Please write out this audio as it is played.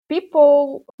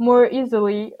people more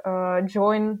easily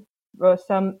join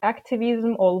some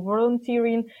activism or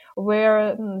volunteering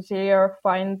where they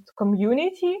find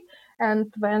community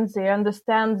and when they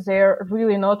understand they're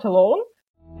really not alone.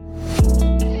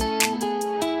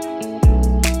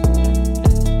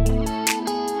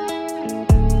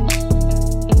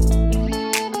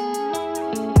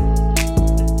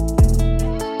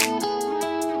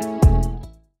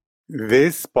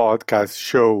 This podcast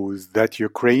shows that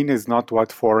Ukraine is not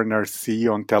what foreigners see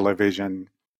on television.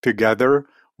 Together,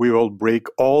 we will break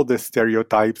all the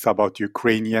stereotypes about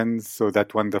Ukrainians so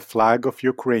that when the flag of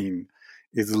Ukraine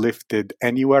is lifted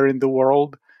anywhere in the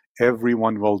world,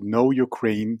 everyone will know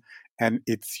Ukraine and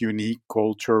its unique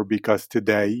culture because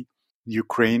today,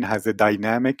 Ukraine has a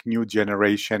dynamic new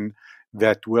generation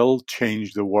that will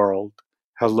change the world.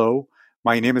 Hello,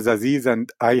 my name is Aziz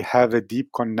and I have a deep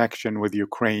connection with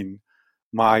Ukraine.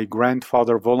 My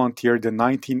grandfather volunteered in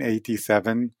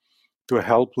 1987 to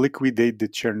help liquidate the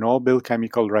Chernobyl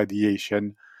chemical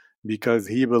radiation because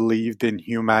he believed in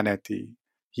humanity.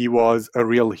 He was a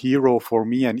real hero for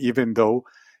me, and even though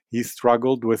he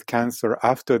struggled with cancer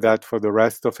after that for the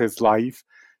rest of his life,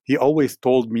 he always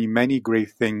told me many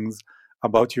great things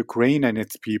about Ukraine and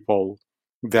its people.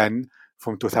 Then,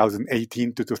 from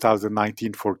 2018 to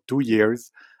 2019, for 2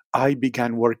 years, I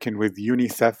began working with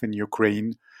UNICEF in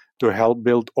Ukraine to help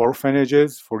build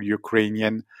orphanages for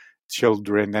Ukrainian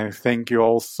children. And thank you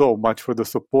all so much for the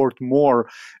support. More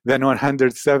than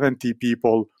 170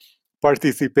 people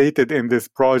participated in this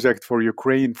project for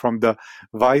Ukraine, from the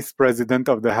vice president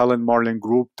of the Helen Marlin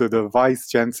Group to the vice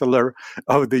chancellor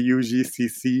of the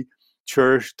UGCC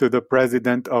Church to the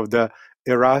president of the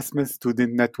Erasmus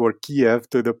Student Network Kiev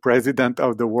to the president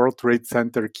of the World Trade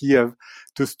Center Kiev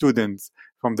to students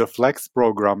from the FLEX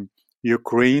program,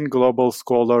 Ukraine Global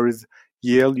Scholars,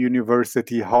 Yale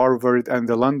University, Harvard, and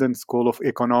the London School of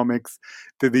Economics,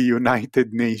 to the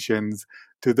United Nations,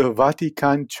 to the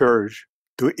Vatican Church,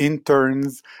 to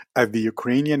interns at the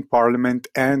Ukrainian Parliament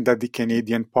and at the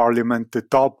Canadian Parliament, to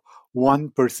top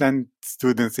 1%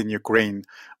 students in Ukraine.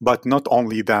 But not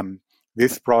only them.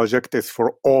 This project is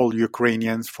for all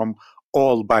Ukrainians from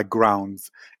all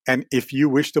backgrounds. And if you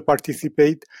wish to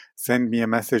participate, send me a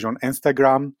message on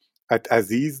Instagram at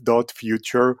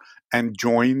aziz.future and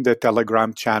join the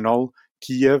Telegram channel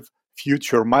Kiev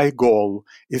Future. My goal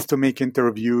is to make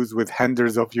interviews with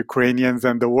hundreds of Ukrainians,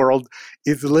 and the world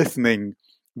is listening.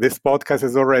 This podcast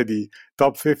is already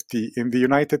top 50 in the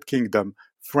United Kingdom,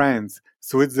 France,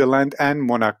 Switzerland, and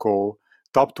Monaco,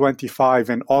 top 25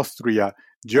 in Austria,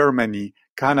 Germany,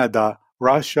 Canada,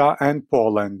 Russia, and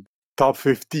Poland, top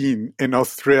 15 in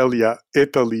Australia,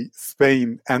 Italy,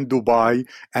 Spain, and Dubai,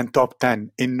 and top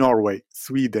 10 in Norway,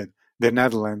 Sweden, the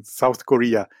Netherlands, South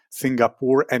Korea,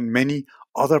 Singapore, and many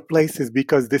other places,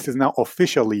 because this is now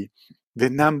officially the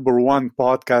 #1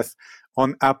 podcast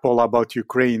on Apple about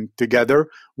Ukraine. Together,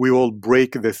 we will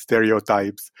break the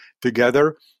stereotypes.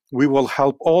 Together, we will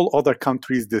help all other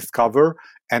countries discover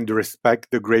and respect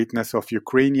the greatness of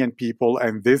Ukrainian people,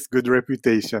 and this good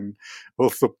reputation will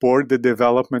support the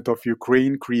development of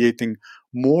Ukraine, creating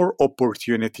more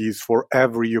opportunities for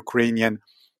every Ukrainian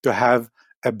to have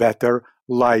a better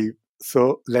life.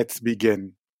 So let's begin.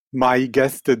 My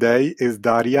guest today is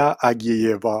Daria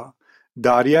Agiyeva.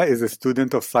 Daria is a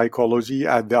student of psychology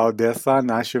at the Odessa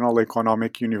National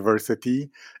Economic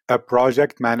University, a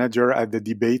project manager at the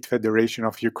Debate Federation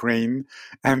of Ukraine,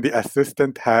 and the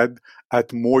assistant head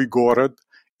at Moy Gorod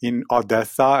in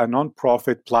Odessa, a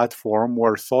non-profit platform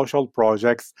where social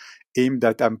projects aimed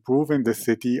at improving the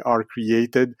city are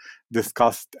created,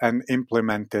 discussed, and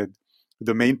implemented.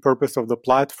 The main purpose of the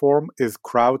platform is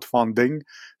crowdfunding,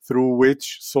 through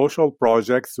which social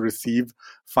projects receive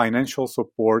financial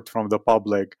support from the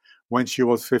public. When she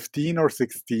was 15 or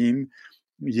 16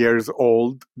 years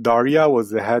old, Daria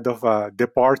was the head of a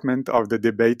department of the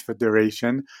Debate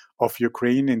Federation of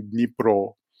Ukraine in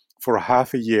Dnipro for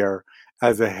half a year.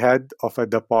 As a head of a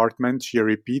department, she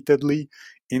repeatedly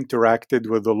interacted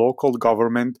with the local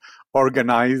government,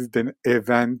 organized an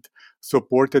event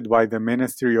supported by the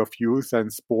Ministry of Youth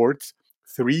and Sports,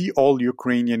 3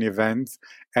 all-Ukrainian events,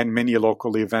 and many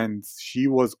local events. She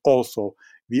was also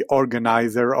the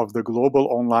organizer of the Global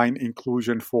Online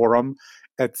Inclusion Forum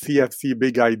at CFC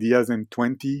Big Ideas in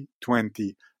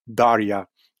 2020. Daria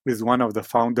is one of the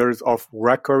founders of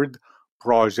Record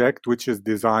Project, which is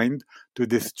designed to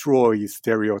destroy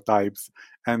stereotypes,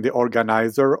 and the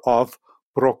organizer of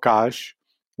Prokash,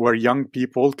 where young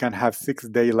people can have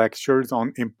 6-day lectures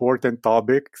on important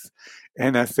topics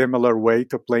in a similar way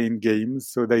to playing games,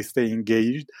 so they stay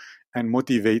engaged and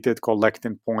motivated,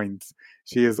 collecting points.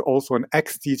 She is also an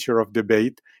ex-teacher of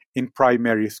debate in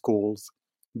primary schools.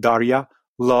 Daria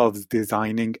loves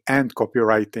designing and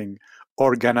copywriting,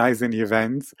 organizing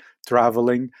events,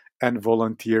 traveling, and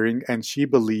volunteering, and she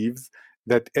believes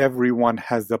that everyone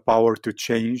has the power to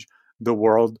change the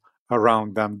world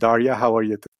around them. Daria, how are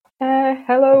you today?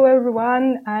 Hello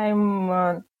everyone.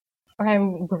 I'm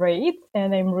great,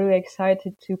 and I'm really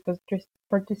excited to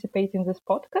participate in this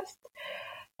podcast.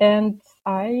 And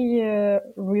I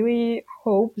really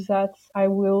hope that I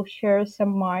will share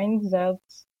some minds that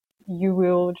you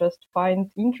will just find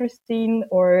interesting,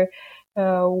 or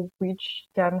which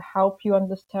can help you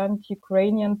understand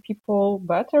Ukrainian people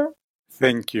better.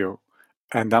 Thank you.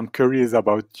 And I'm curious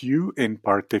about you in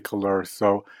particular.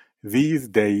 So, these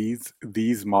days,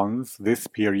 these months, this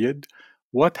period,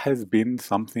 what has been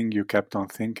something you kept on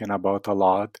thinking about a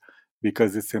lot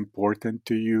because it's important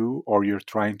to you, or you're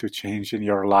trying to change in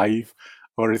your life,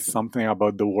 or it's something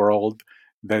about the world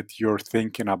that you're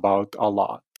thinking about a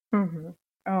lot? Mm-hmm.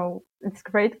 Oh, it's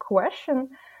a great question.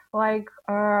 Like,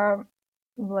 uh,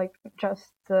 like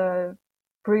just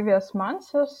previous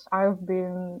months, I've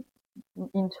been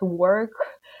into work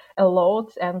a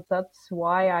lot, and that's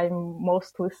why I'm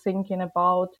mostly thinking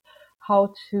about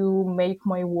how to make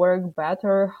my work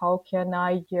better. How can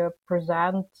I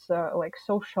present like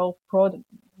social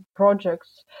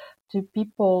projects to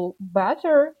people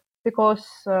better? Because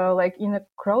like in a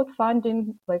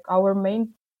crowdfunding, like our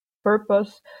main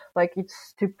purpose, like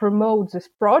it's to promote this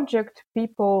project,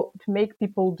 people to make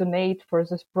people donate for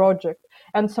this project.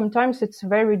 And sometimes it's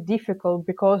very difficult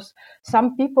because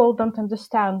some people don't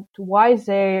understand why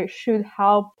they should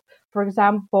help, for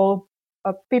example,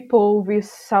 people with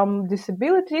some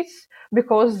disabilities,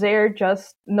 because they're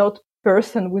just not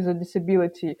person with a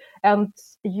disability. And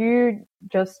you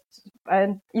just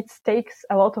and it takes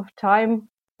a lot of time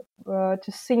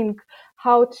to think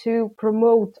how to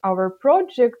promote our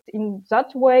project in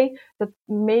that way that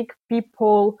make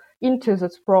people into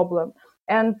this problem.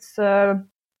 And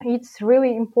it's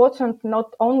really important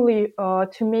not only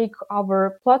to make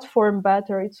our platform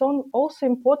better, it's also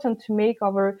important to make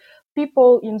our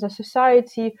people in the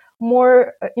society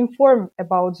more informed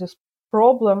about these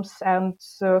problems, and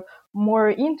more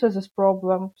into these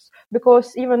problems,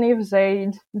 because even if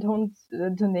they don't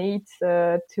donate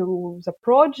to the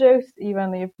projects,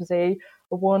 even if they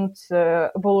won't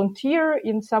volunteer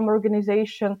in some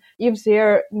organization, if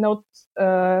they're not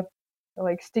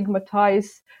like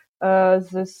stigmatize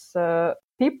this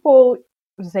people,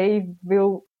 they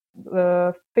will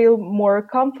feel more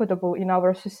comfortable in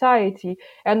our society.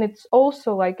 And it's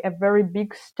also like a very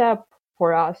big step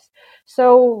for us.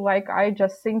 So like I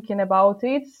just thinking about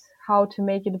it, how to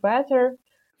make it better.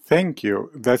 Thank you.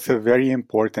 That's a very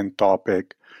important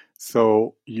topic.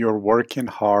 So, you're working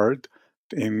hard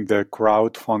in the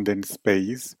crowdfunding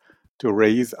space to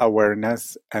raise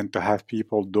awareness and to have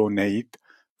people donate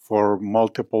for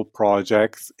multiple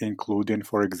projects, including,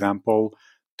 for example,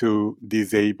 to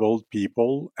disabled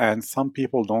people. And some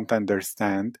people don't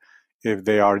understand, if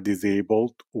they are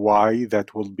disabled, why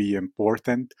that will be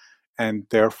important. And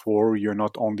therefore, you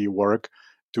not only work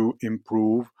to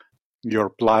improve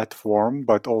your platform,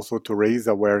 but also to raise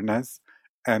awareness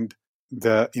and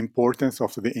the importance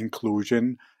of the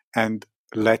inclusion, and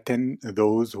letting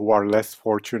those who are less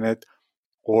fortunate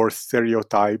or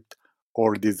stereotyped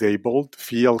or disabled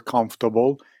feel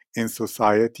comfortable in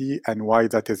society, and why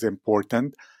that is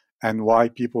important, and why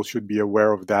people should be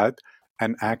aware of that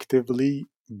and actively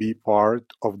be part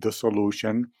of the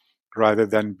solution rather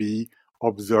than be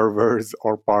observers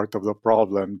or part of the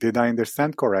problem. Did I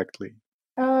understand correctly?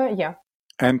 Yeah.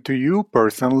 And to you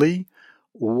personally,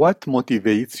 what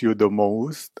motivates you the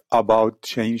most about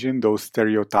changing those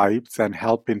stereotypes and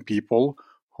helping people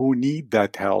who need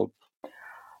that help?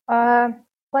 Uh,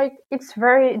 like it's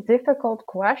very difficult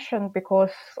question,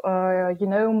 because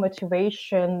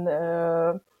motivation,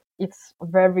 it's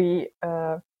very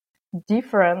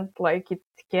different. Like it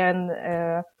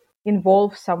can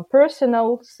involve some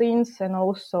personal things, and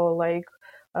also like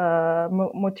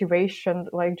motivation,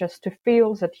 like just to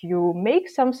feel that you make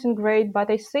something great.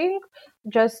 But I think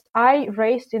just I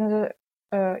raised in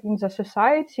the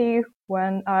society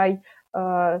when I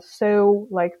saw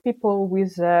like people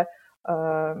with uh,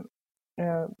 uh,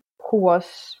 who was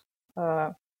uh,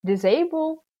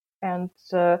 disabled, and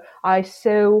I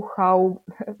saw how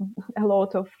a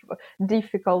lot of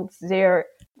difficulties they're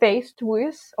faced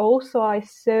with. Also, I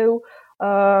saw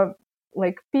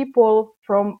like people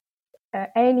from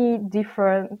any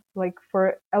different, like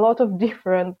for a lot of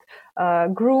different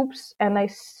groups, and I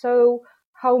saw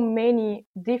how many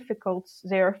difficulties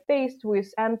they are faced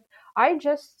with. And I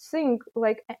just think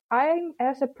like I'm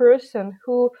as a person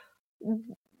who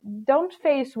don't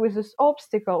face with these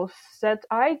obstacles, that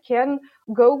I can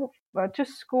go to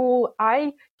school,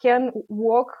 I can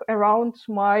walk around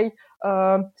my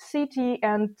city,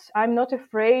 and I'm not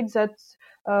afraid that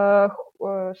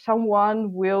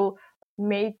someone will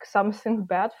make something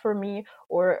bad for me,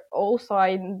 or also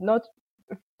I'm not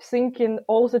thinking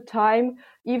all the time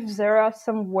if there are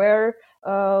somewhere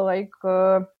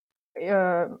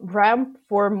ramp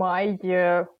for my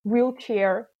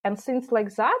wheelchair and things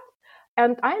like that.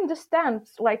 And I understand,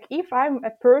 like, if I'm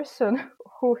a person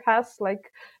who has like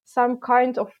some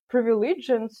kind of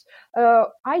privileges,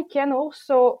 I can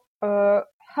also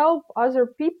help other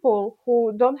people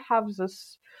who don't have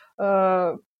this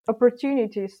uh,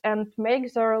 opportunities and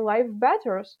make their life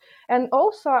better. And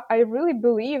also, I really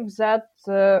believe that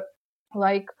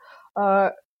like uh,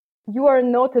 you are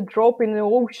not a drop in the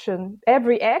ocean.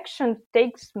 Every action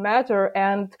takes matter,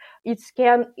 and it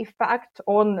can affect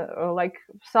on like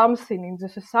something in the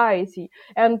society.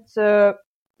 And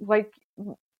like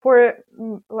for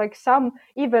like some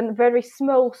even very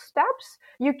small steps,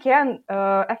 you can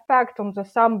affect on the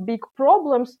some big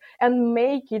problems and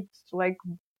make it like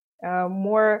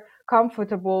more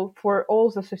comfortable for all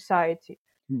the society.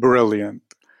 Brilliant.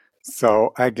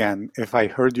 So, again, if I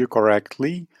heard you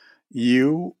correctly,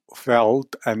 you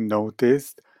felt and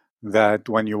noticed that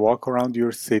when you walk around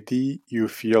your city, you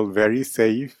feel very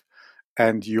safe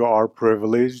and you are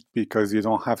privileged because you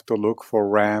don't have to look for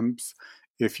ramps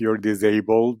if you're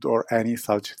disabled or any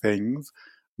such things.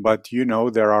 But you know,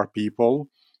 there are people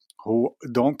who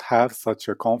don't have such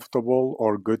a comfortable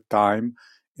or good time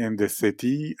in the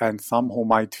city, and some who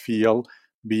might feel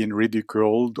being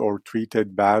ridiculed or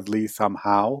treated badly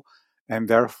somehow. And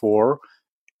therefore,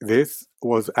 this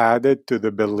was added to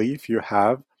the belief you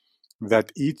have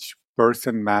that each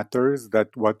person matters,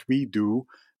 that what we do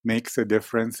makes a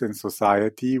difference in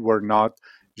society. We're not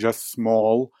just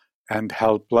small and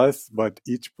helpless, but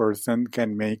each person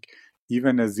can make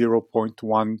even a zero point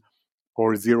 0.1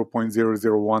 or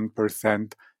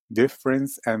 0.001%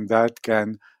 difference, and that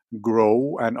can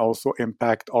grow and also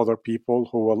impact other people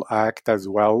who will act as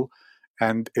well.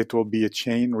 And it will be a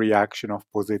chain reaction of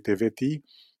positivity.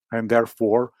 And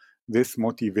therefore, this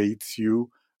motivates you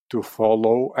to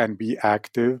follow and be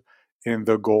active in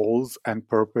the goals and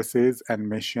purposes and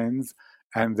missions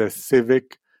and the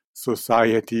civic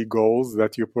society goals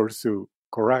that you pursue.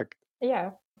 Correct?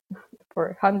 Yeah,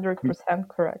 for 100%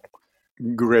 correct.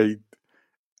 Great.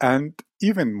 And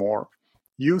even more,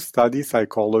 you study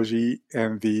psychology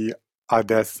in the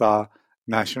Odessa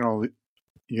National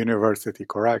University,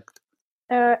 correct?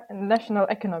 National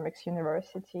Economics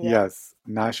University, yeah. Yes,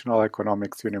 National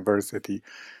Economics University.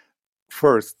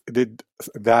 First, did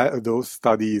those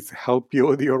studies help you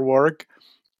with your work?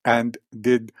 And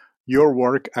did your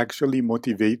work actually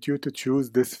motivate you to choose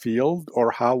this field,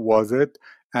 or how was it?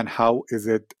 And how is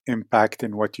it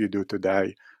impacting what you do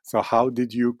today? So, how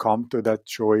did you come to that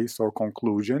choice or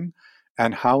conclusion?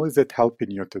 And how is it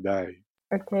helping you today?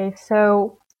 Okay,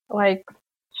 so like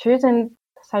choosing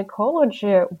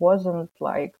psychology wasn't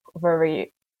like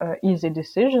very easy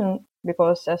decision,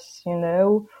 because as you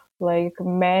know, like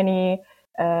many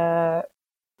uh,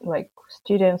 like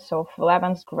students of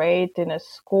 11th grade in a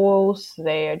schools,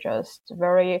 they are just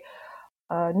very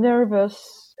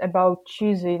nervous about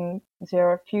choosing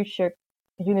their future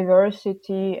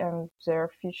university and their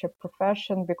future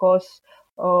profession, because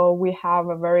we have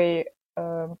a very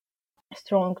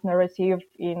strong narrative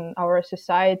in our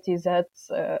society that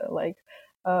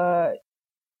uh,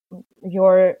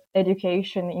 your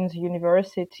education in the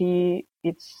university,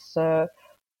 it's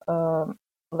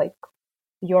like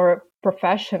your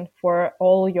profession for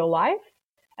all your life.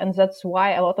 And that's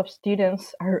why a lot of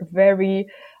students are very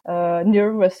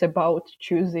nervous about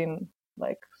choosing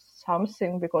like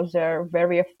something, because they're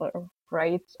very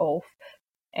afraid of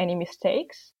any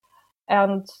mistakes.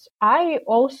 And I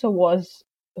also was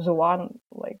the one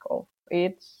like of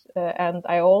it, and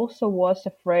I also was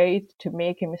afraid to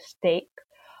make a mistake.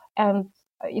 And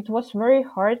it was very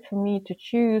hard for me to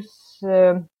choose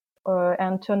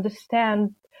and to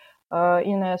understand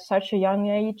in such a young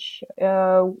age,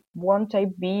 won't I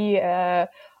be a,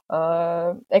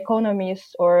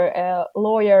 economist or a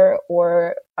lawyer,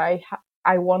 or I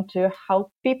want to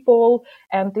help people.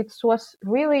 And it was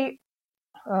really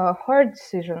hard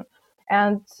decision.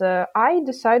 And I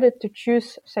decided to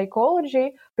choose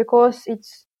psychology because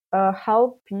it's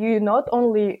help you not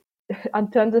only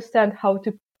to understand how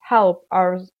to help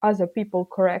our other people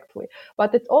correctly,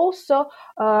 but it also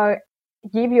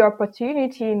give you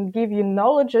opportunity and give you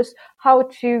knowledges how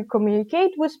to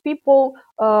communicate with people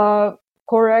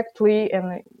correctly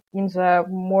and in the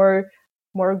more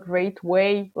more great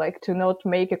way, like to not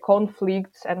make a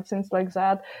conflict and things like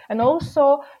that. And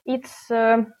also it's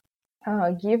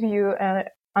give you an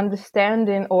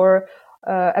understanding or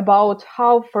about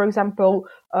how, for example,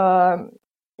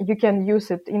 you can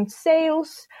use it in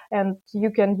sales, and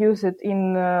you can use it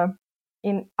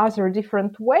in other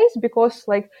different ways, because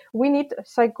like we need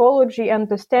psychology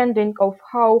understanding of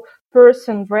how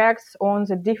person reacts on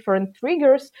the different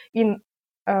triggers in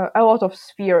a lot of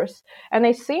spheres. And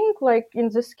I think like in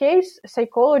this case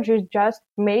psychology just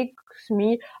makes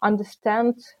me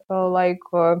understand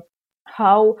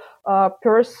how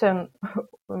person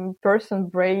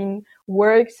brain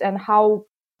works, and how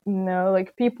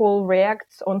like people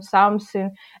react on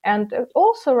something. And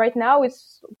also right now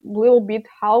it's a little bit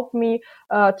helped me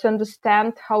to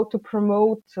understand how to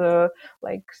promote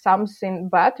like something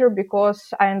better,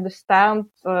 because I understand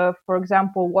for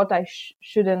example what I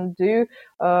shouldn't do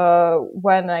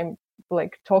when I'm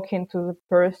like talking to the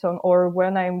person, or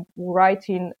when I'm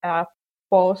writing a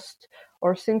post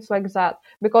or things like that,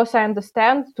 because I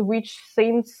understand which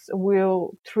things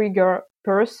will trigger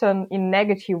person in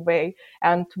negative way,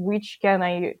 and which can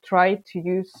I try to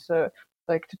use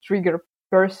like to trigger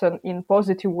person in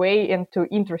positive way and to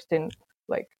interesting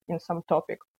like in some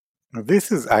topic.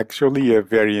 This is actually a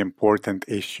very important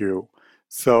issue.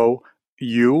 So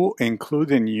you,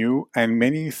 including you, and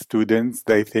many students,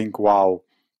 they think, wow,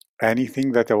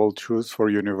 anything that I will choose for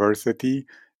university,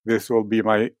 this will be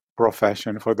my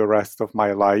profession for the rest of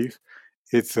my life.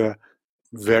 It's a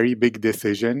very big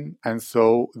decision, and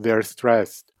so they're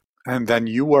stressed. And then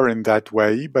you were in that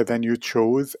way, but then you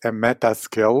chose a meta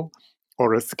skill,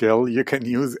 or a skill you can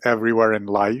use everywhere in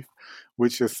life,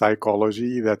 which is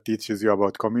psychology, that teaches you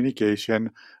about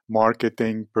communication,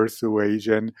 marketing,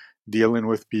 persuasion, dealing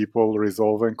with people,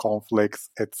 resolving conflicts,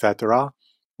 etc.,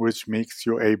 which makes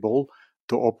you able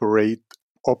to operate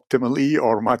optimally,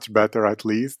 or much better at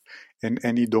least, in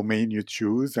any domain you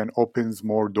choose, and opens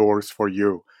more doors for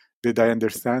you. Did I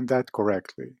understand that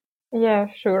correctly? Yeah,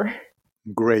 sure.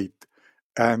 Great.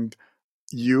 And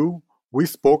you, we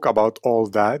spoke about all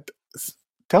that.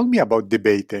 Tell me about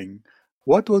debating.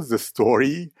 What was the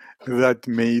story that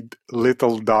made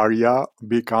little Daria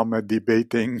become a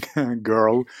debating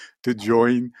girl, to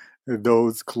join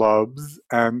those clubs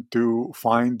and to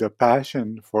find a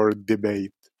passion for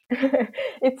debate?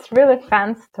 It's really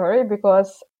fun story,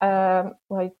 because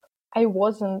like I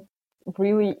wasn't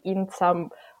really in some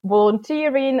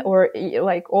volunteering or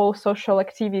like all social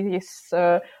activities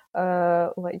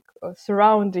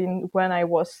surrounding when I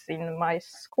was in my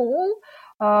school,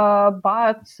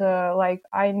 but like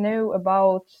I know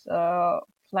about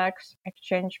flags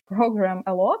exchange program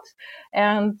a lot,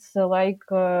 and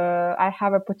I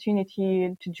have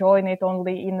opportunity to join it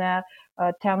only in a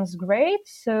 10th grade,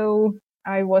 so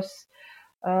I was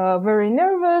very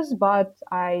nervous, but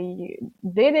I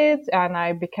did it, and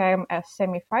I became a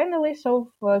semi-finalist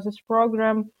of this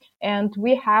program. And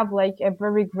we have like a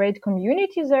very great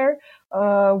community there,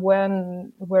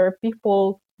 where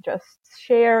people just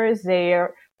share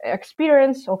their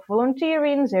experience of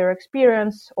volunteering, their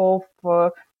experience of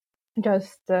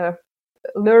just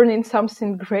learning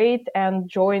something great, and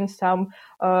join some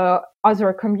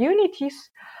other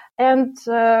communities. And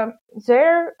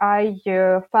there I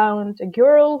found a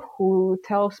girl who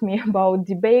tells me about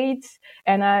debates,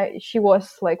 and she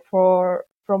was like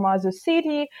from other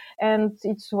city, and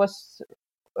it was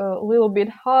a little bit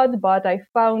hard, but I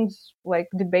found like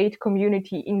debate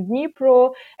community in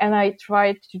Dnipro, and I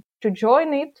tried to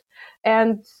join it.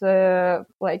 And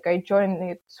like I joined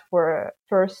it for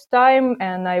first time,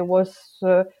 and I was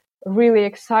really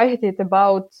excited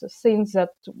about things that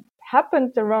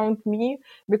happened around me,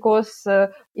 because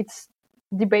it's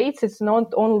debates. It's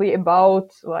not only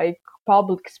about like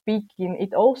public speaking.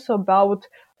 It's also about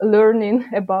learning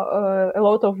about a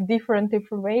lot of different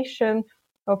information,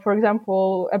 for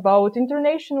example, about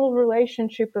international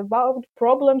relationship, about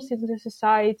problems in the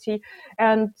society,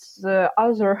 and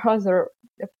other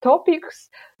topics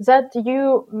that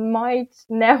you might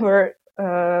never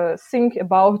think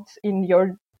about in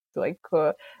your like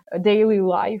daily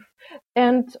life.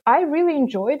 And I really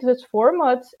enjoyed this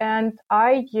format, and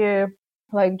I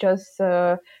just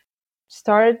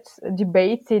start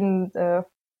debating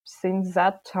since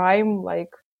that time, like.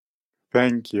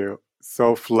 Thank you.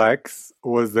 So Flex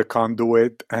was the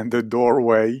conduit and the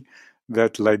doorway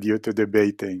that led you to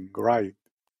debating, right?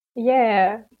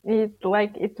 Yeah,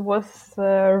 it was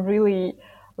really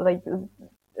like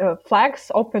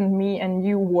Flags opened me a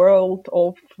new world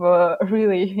of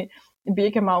really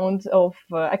big amount of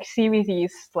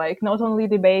activities, like not only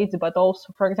debates but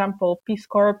also, for example, Peace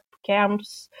Corps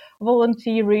camps,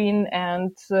 volunteering,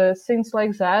 and things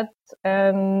like that.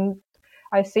 And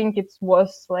I think it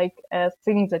was like a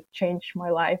thing that changed my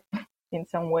life in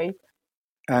some way.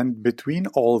 And between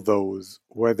all those,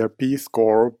 whether Peace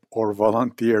Corps or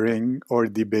volunteering or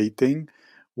debating,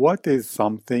 what is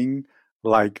something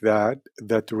like that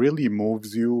really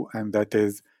moves you and that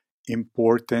is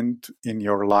important in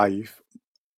your life?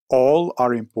 All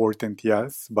are important,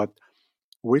 yes, but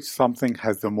which something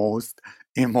has the most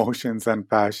emotions and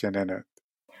passion in it?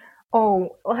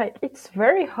 Oh, like it's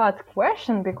very hard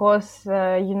question because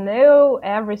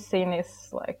everything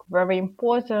is like very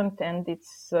important and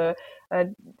it's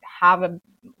have a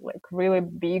like really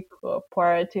big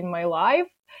part in my life,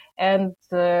 and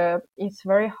it's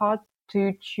very hard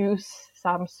to choose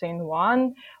something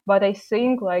one. But I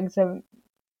think like the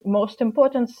most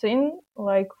important thing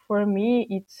like for me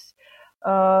it's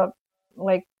uh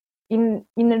like in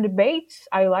the debates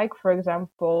I like, for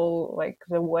example, like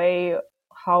the way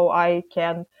how I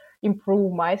can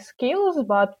improve my skills,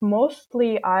 but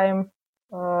mostly I'm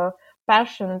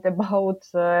passionate about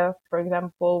for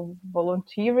example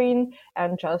volunteering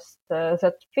and just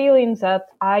that feeling that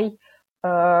I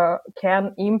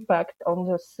can impact on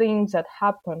the things that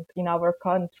happened in our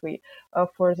country,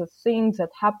 for the things that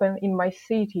happen in my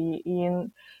city,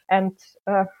 in and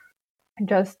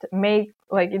just make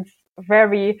like it's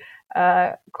very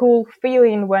cool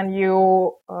feeling when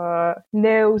you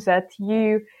know that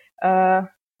you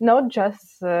not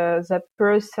just the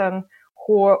person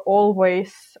who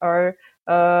always are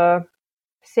uh,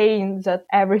 saying that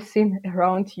everything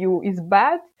around you is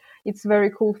bad. It's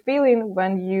very cool feeling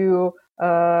when you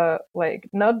like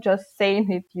not just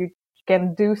saying it, you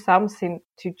can do something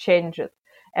to change it.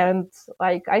 And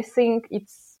like I think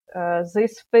it's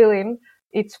this feeling,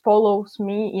 it follows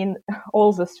me in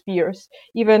all the spheres,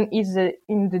 even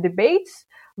in the debates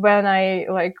when I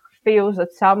like feel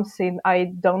that something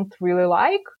I don't really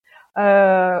like.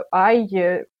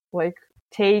 I like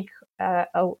take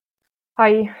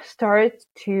I start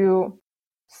to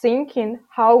thinking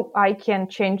how I can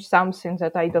change something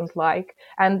that I don't like.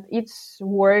 And it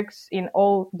works in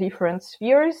all different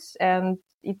spheres and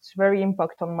it's very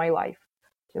impact on my life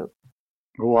too.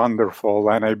 Wonderful.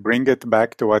 And I bring it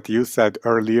back to what you said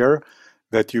earlier,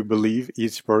 that you believe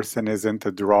each person isn't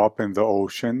a drop in the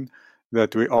ocean,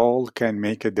 that we all can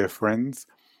make a difference.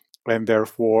 And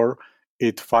therefore,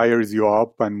 it fires you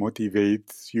up and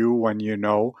motivates you when you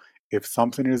know if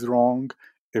something is wrong,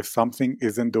 if something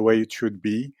isn't the way it should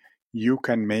be, you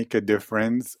can make a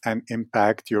difference and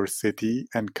impact your city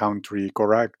and country,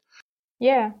 correct?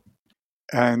 Yeah.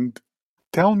 And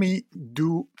tell me,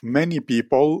 do many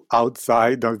people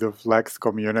outside of the Flex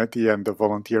community and the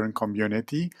volunteering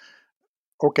community,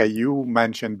 okay, you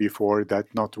mentioned before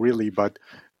that not really, but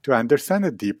to understand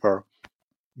it deeper,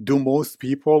 do most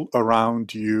people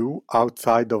around you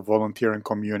outside of volunteering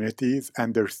communities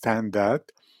understand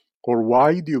that? Or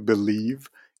why do you believe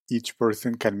each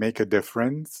person can make a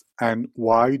difference? And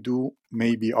why do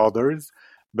maybe others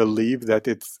believe that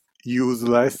it's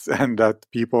useless and that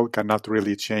people cannot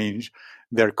really change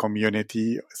their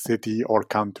community, city, or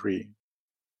country?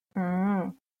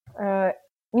 Mm. Uh,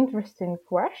 Interesting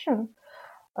question.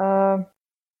 Uh,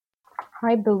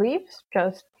 I believe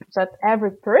just that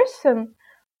every person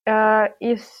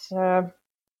is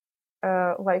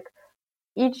like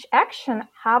each action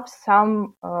have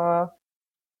some oh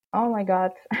my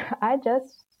god, I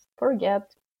just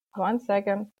forget. 1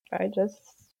 second. I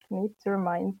just need to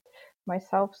remind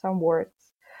myself some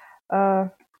words. Uh,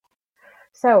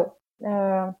 so,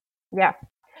 uh, yeah.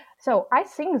 So I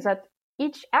think that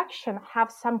each action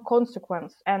have some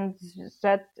consequence, and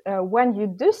that when you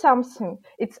do something,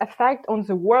 it's effect on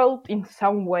the world in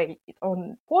some way,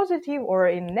 on positive or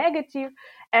in negative,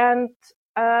 and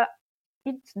uh,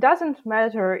 it doesn't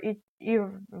matter if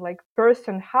like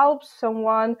person helps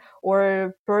someone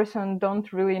or person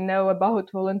don't really know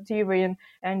about volunteering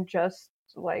and just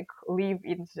like live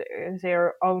in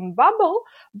their own bubble,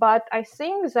 but I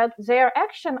think that their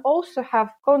action also have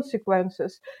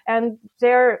consequences, and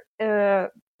their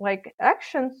like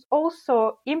actions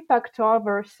also impact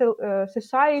our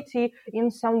society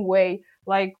in some way,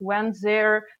 like when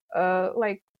they're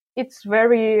like it's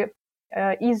very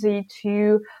easy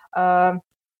um,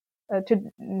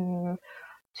 to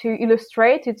to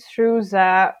illustrate it through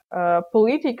the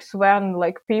politics, when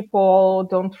like people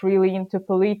don't really into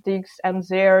politics and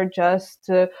they're just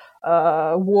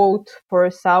vote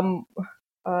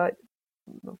uh,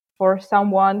 for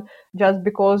someone just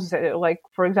because like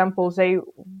for example they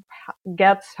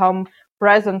get some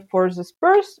present for this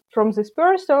from this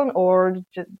person, or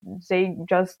they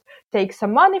just take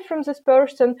some money from this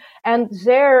person, and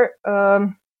their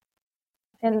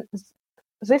and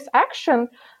this action,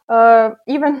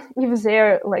 even if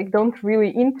they're like don't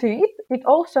really into it, it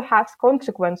also has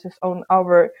consequences on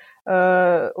our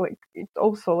like it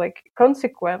also like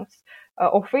consequence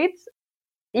of its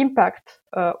impact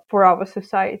for our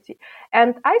society.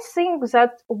 And I think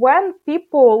that when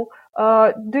people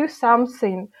do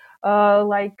something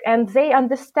like, and they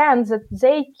understand that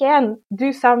they can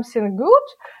do something good,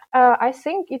 I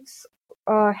think it's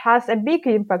has a big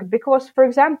impact, because, for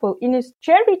example, in a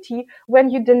charity, when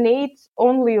you donate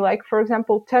only, like, for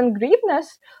example, 10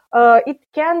 hryvnias, it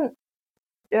can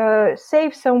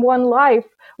save someone's life,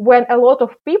 when a lot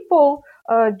of people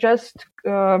just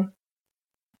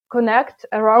connect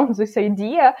around this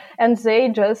idea, and they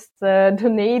just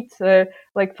donate,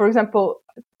 like, for example,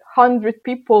 100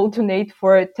 people donate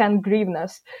for 10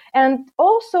 hryvnias. And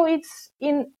also it's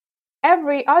in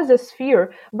every other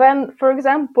sphere, when, for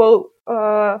example,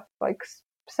 like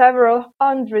several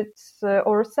hundreds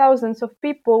or thousands of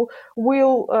people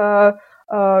will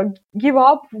give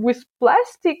up with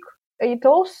plastic, it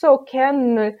also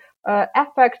can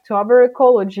affect our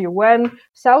ecology, when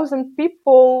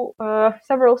several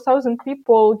thousand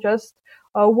people just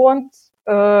won't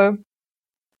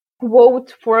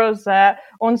vote for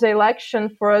on the election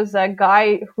for the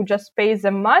guy who just pays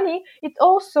them money. It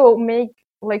also make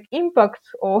like impact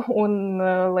on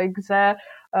like the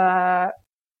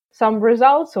some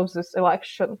results of this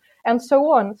election, and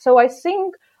so on. So I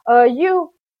think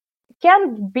you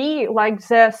can't be like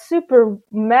the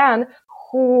Superman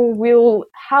who will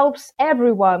helps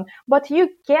everyone, but you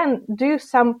can do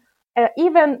some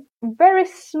even very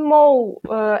small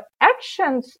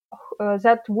actions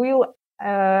that will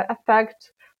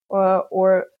affect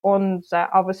or on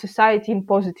our society in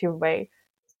positive way.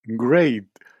 Great.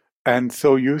 And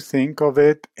so you think of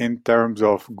it in terms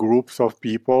of groups of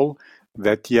people,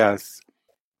 that yes,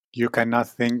 you cannot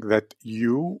think that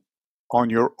you on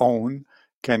your own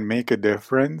can make a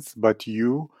difference, but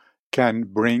you can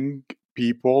bring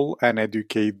people and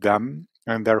educate them,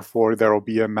 and therefore there will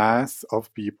be a mass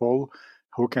of people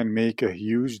who can make a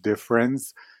huge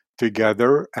difference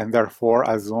together. And therefore,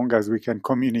 as long as we can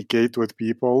communicate with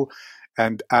people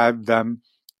and add them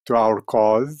to our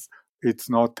cause,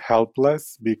 it's not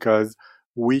helpless, because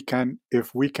we can,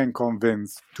 if we can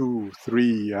convince two,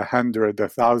 three, 100,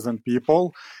 1,000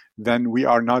 people, then we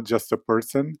are not just a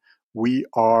person, we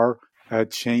are a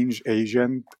change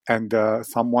agent, and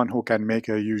someone who can make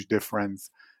a huge difference.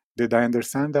 Did I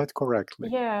understand that correctly?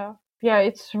 Yeah,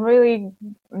 it's really,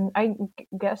 I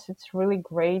guess it's really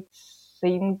great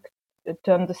thing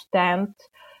to understand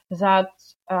that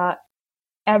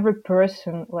every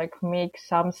person like makes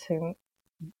something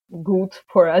good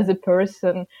for other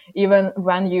person, even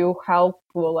when you help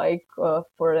like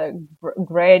for a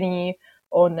granny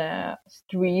on a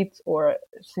street or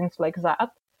things like that.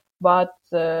 But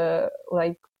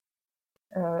like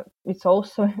it's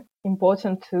also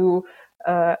important to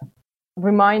uh,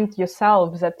 remind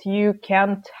yourself that you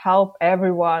can't help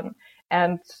everyone,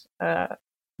 and uh,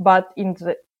 but in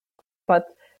the but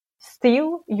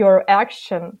still your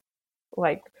action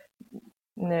like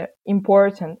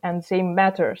important, and they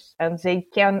matters, and they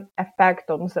can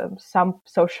affect on some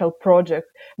social project,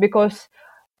 because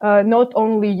not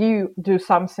only you do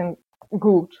something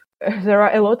good, there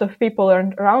are a lot of people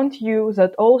around you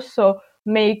that also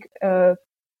make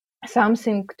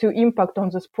something to impact on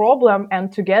this problem,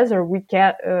 and together we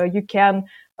can you can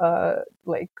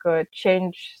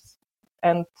change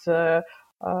and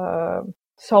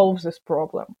solve this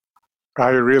problem.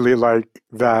 I really like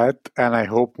that, and I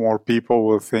hope more people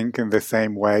will think in the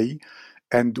same way.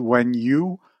 And when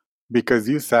you, because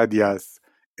you said yes,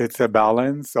 it's a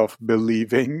balance of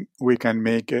believing we can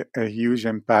make a huge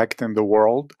impact in the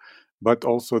world, but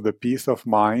also the peace of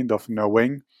mind of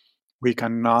knowing we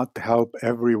cannot help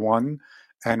everyone,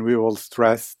 and we will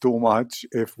stress too much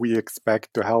if we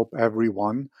expect to help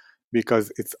everyone, because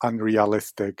it's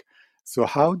unrealistic. So,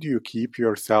 how do you keep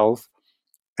yourself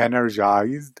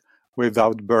energized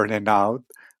without burning out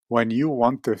when you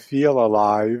want to feel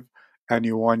alive, and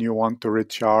you want to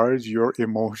recharge your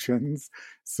emotions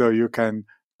so you can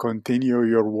continue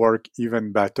your work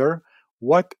even better?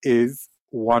 What is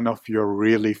one of your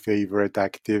really favorite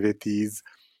activities,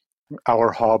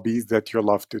 our hobbies that you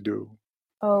love to do?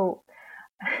 Oh,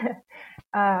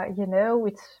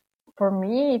 it's for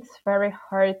me. It's very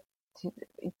hard to.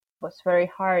 It was very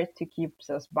hard to keep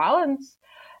this balance,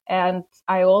 And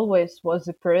I always was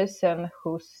a person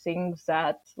who thinks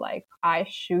that like I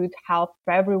should help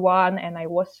everyone, and I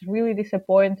was really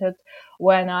disappointed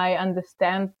when I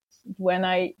understand when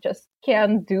I just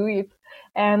can't do it.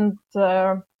 And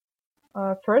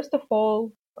first of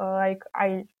all, like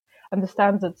I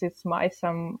understand that it's my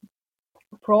some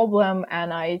problem,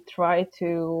 and I try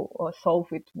to solve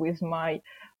it with my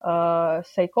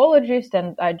psychologist,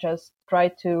 and I just try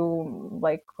to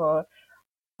like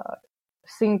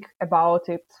think about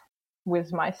it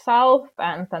with myself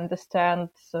and understand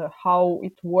how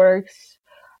it works,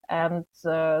 and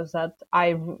that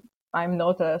I'm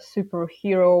not a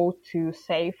superhero to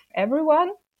save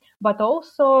everyone, but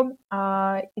also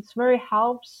it's very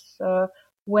helps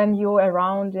when you're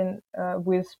around in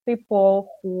with people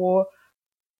who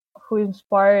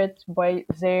inspired by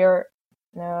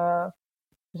uh,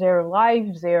 their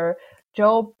life, their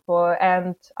job,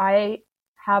 and I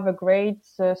have a great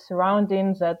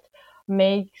surrounding that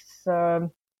makes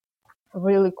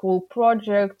really cool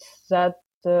projects that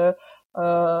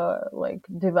like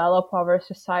develop our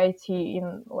society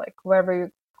in like very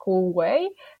cool way.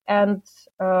 And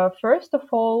first of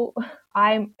all,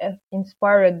 I'm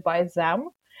inspired by them,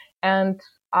 and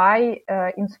I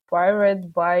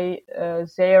inspired by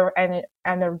their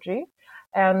energy,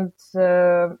 and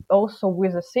also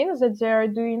with the things that they are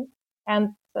doing. And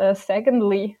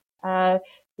secondly,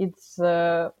 it's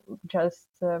just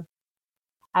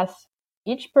as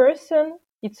each person,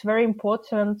 it's very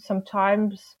important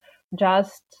sometimes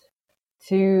just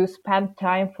to spend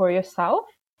time for yourself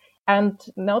and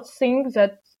not think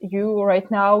that you right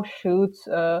now should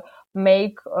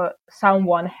make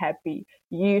someone happy.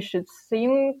 You should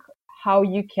think how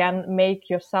you can make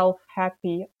yourself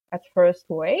happy at first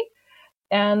way.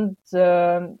 And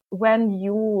when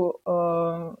you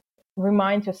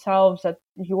remind yourself that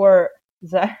you're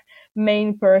the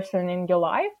main person in your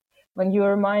life, when you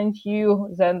remind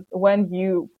you that when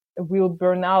you will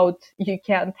burn out, you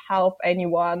can't help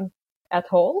anyone at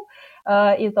all,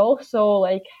 it also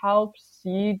like helps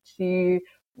you to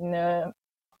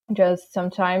just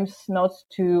sometimes not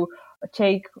to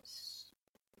take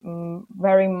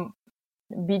very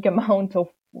big amount of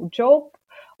job,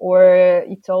 or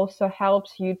it also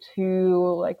helps you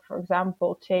to like for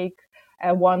example take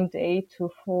one day to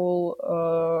full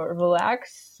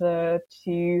relax,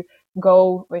 to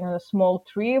go on a small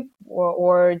trip,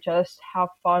 or just have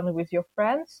fun with your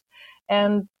friends.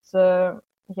 And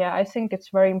yeah, I think it's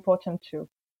very important too.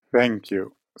 Thank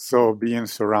you. So, being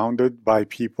surrounded by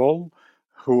people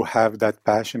who have that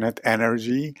passionate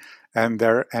energy, and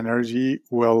their energy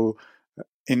will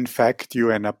infect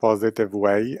you in a positive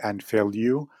way and fill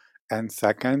you. And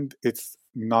second, it's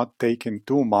not taking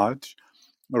too much,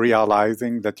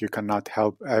 realizing that you cannot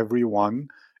help everyone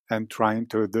and trying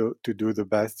to do the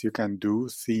best you can do,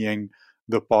 seeing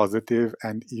the positive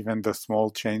and even the small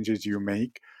changes you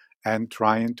make, and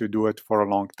trying to do it for a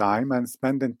long time, and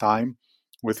spending time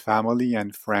with family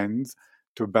and friends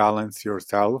to balance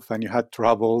yourself. And you had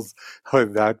troubles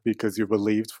with that because you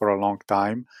believed for a long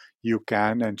time you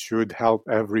can and should help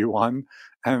everyone,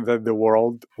 and that the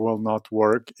world will not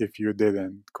work if you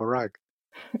didn't. Correct?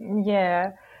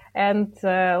 Yeah, and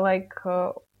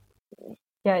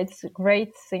yeah, it's a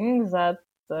great thing that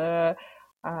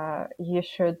you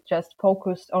should just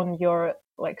focus on your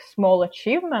like small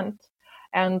achievement.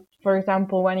 And for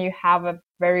example, when you have a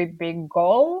very big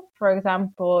goal, for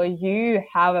example, you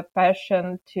have a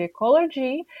passion to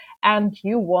ecology, and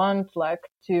you want like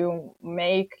to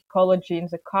make ecology in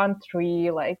the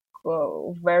country like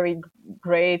very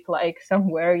great, like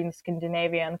somewhere in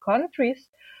Scandinavian countries.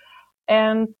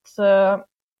 And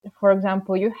for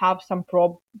example, you have some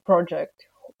project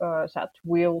that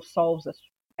will solve the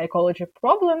ecology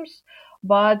problems,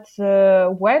 but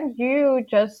when you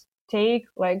just take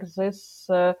like this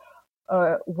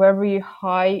very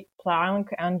high plank,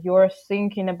 and you're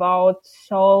thinking about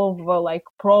solve like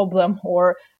problem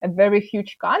or a very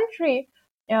huge country,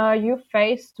 you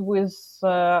faced with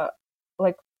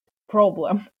like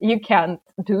problem. You can't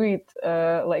do it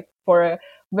like for a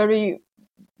very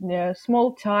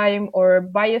small time or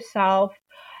by yourself.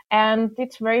 And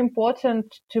it's very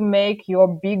important to make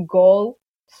your big goal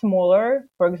smaller.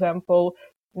 For example,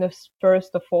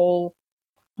 first of all,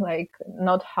 like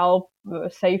not help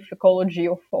safe ecology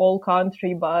of all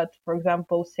country, but for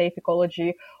example safe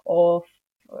ecology of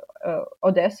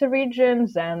Odessa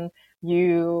regions, and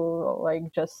you like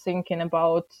just thinking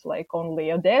about like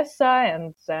only Odessa,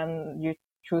 and then you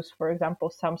choose for example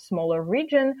some smaller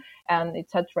region, and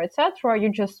etc., etc.,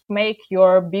 you just make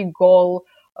your big goal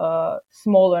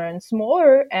smaller and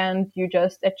smaller, and you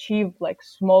just achieve like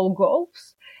small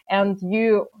goals, and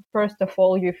you first of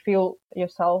all you feel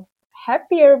yourself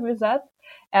happier with that,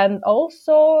 and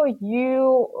also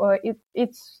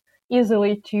it's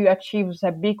easily to achieve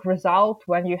the big result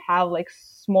when you have like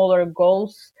smaller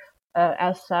goals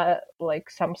as like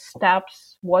some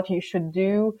steps what you should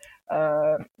do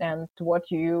and what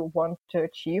you want to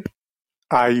achieve.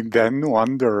 I then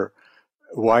wonder,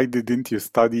 why didn't you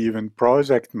study even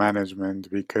project management?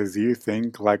 Because you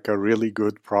think like a really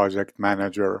good project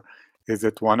manager. Is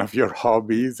it one of your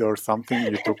hobbies or something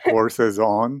you took courses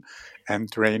on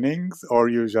and trainings, or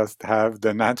you just have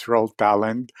the natural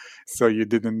talent so you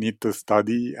didn't need to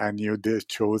study and you did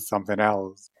chose something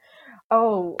else?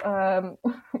 Oh,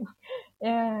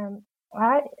 yeah,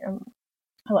 I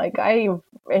like I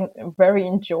very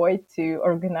enjoy to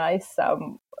organize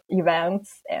some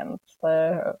events and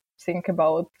think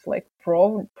about like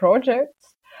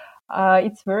projects.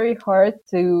 It's very hard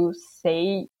to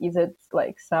say is it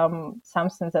like something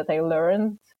that I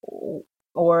learned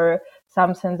or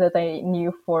something that I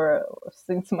knew for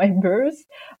since my birth.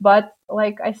 But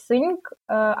like I think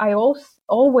I also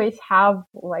always have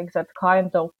like that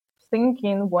kind of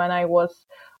thinking when I was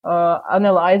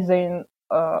analyzing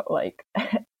like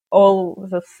all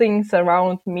the things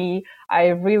around me. I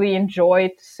really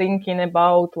enjoyed thinking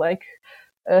about like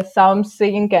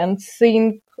something and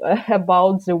think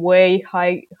about the way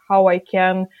how I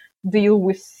can deal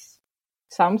with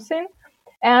something.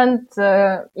 And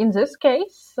in this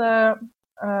case,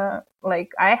 like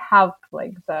I have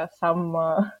like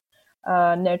some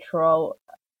natural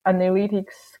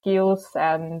analytics skills,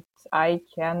 and I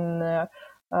can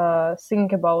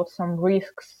think about some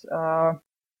risks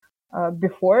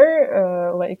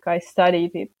before like I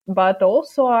studied it. But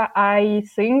also I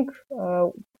think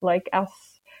like as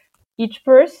each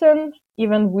person,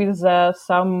 even with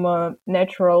some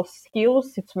natural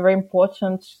skills, it's very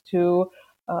important to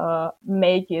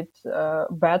make it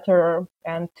better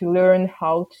and to learn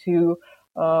how to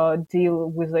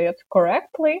deal with it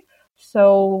correctly.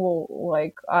 So,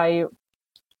 like I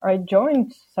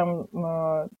joined some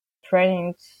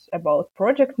trainings about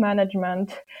project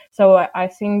management. So I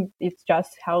think it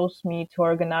just helps me to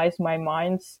organize my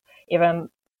minds even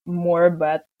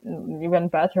even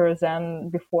better than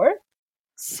before.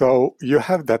 So you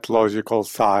have that logical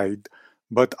side,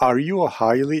 but are you a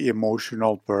highly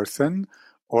emotional person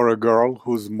or a girl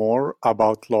who's more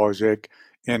about logic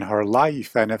in her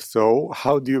life? And if so,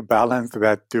 how do you balance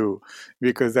that too?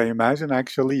 Because I imagine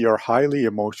actually you're highly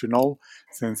emotional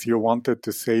since you wanted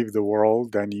to save the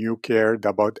world and you cared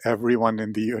about everyone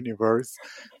in the universe,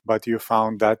 but you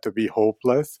found that to be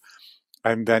hopeless.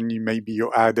 And then maybe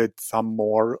you added some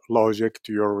more logic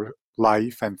to your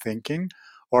life and thinking,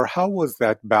 or how was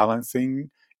that balancing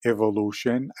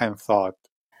evolution and thought?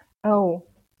 Oh,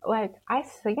 like I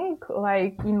think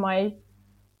like in my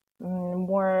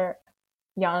more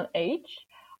young age,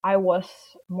 I was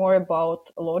more about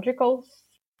logical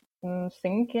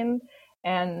thinking,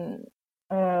 and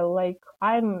like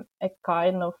I'm a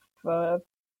kind of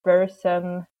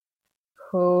person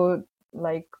who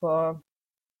like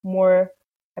more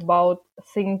about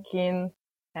thinking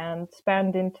and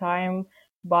spending time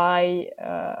by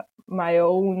my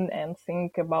own and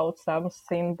think about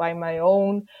something by my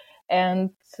own,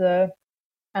 and uh,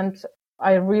 and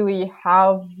I really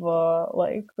have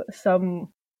like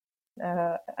some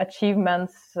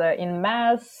achievements in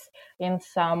math, in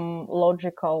some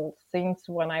logical things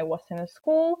when I was in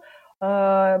school.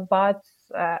 But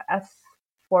as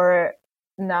for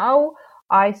now,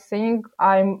 I think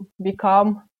I'm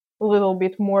become a little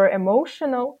bit more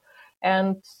emotional,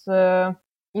 and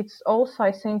it's also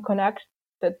I think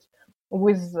connected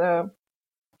with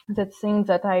the thing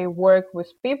that I work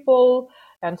with people,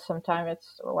 and sometimes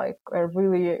it's like a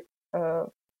really uh,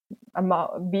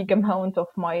 big amount of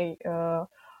my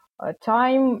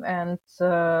time, and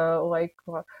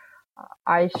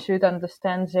I should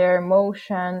understand their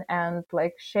emotion and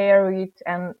like share it,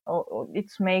 and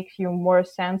it makes you more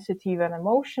sensitive and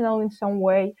emotional in some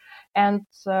way. And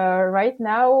right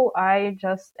now I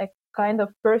just a kind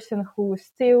of person who is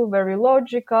still very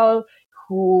logical,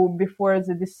 who before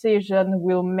the decision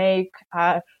will make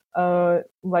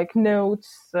like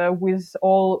notes with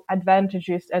all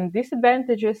advantages and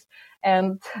disadvantages,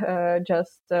 and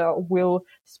just will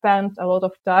spend a lot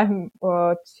of time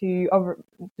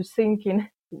to think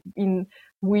in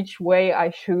which way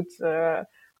I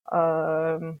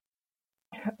um,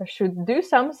 should do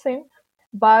something.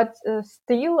 But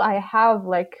still I have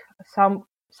like some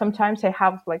sometimes I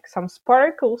have like some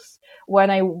sparkles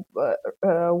when I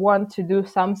want to do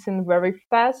something very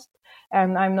fast,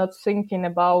 and I'm not thinking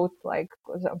about like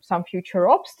some future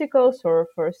obstacles or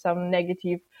for some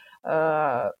negative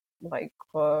uh, like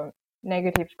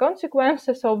negative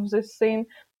consequences of this thing.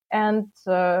 And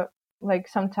like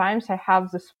sometimes I have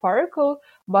the sparkle,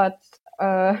 but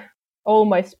all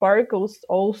my sparkles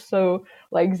also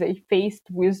like they faced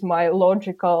with my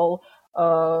logical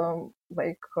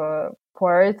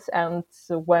parts. And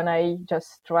when I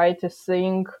just try to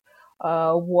think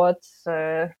uh, uh,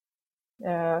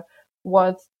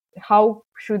 what how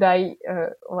should I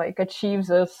like achieve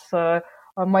this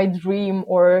my dream,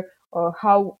 or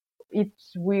how it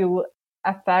will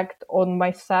affect on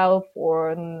myself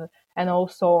or on, and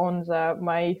also on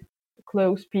my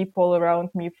close people around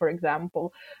me, for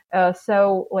example.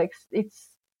 So like it's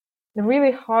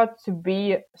really hard to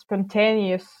be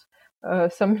spontaneous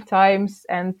sometimes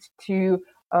and to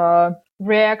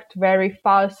react very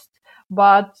fast,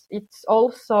 but it's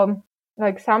also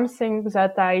like something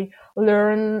that I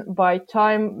learn by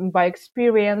time, by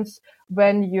experience,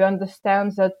 when you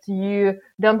understand that you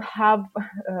don't have,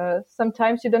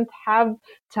 sometimes you don't have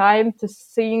time to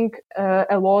think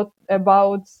a lot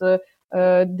about the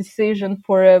decision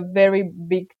for a very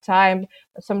big time.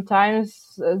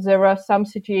 Sometimes there are some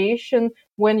situations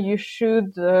when you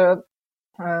should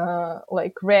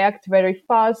like react very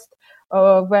fast,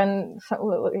 when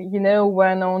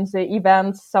when on the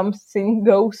event something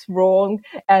goes wrong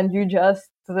and you just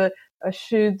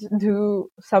should do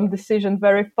some decision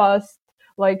very fast,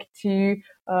 like to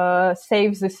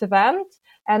save this event.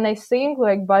 And I think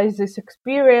like by this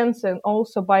experience and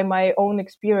also by my own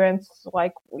experience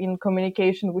like in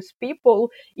communication with people,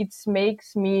 it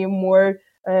makes me more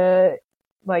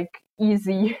like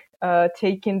easy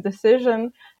taking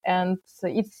decision, and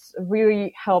it's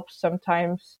really helps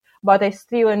sometimes. But I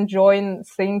still enjoy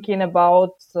thinking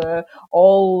about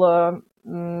all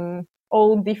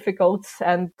all difficulties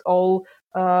and all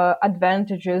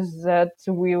advantages that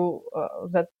will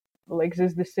that like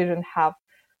this decision have.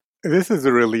 This is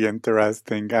really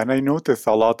interesting, and I notice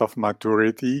a lot of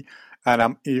maturity, and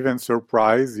I'm even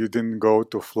surprised you didn't go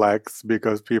to Flex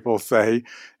because people say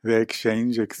the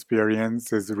exchange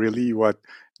experience is really what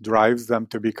drives them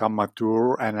to become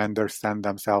mature and understand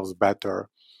themselves better.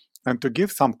 And to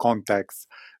give some context,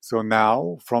 so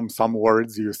now from some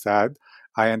words you said,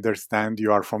 I understand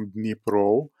you are from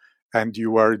Dnipro and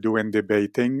you were doing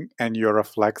debating and you're a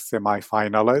Flex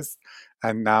semi-finalist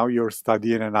and now you're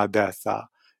studying in Odessa.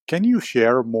 Can you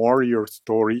share more your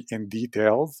story in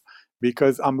details?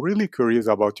 Because I'm really curious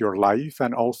about your life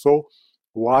and also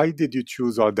why did you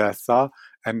choose Odessa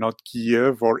and not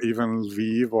Kiev or even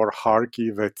Lviv or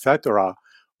Kharkiv, etc.?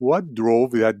 What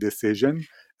drove that decision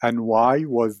and why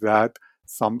was that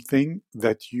something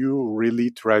that you really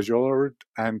treasured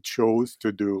and chose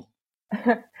to do?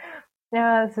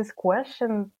 Yeah, this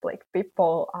question like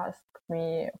people ask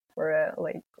me for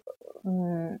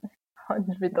mm,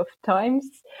 hundred of times,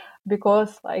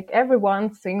 because like everyone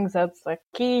thinks that like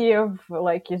Kiev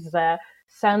like is the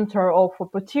center of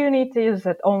opportunities,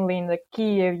 that only in the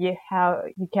Kiev you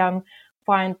can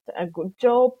find a good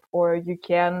job, or you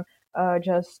can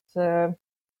just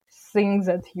things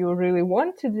that you really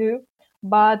want to do.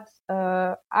 But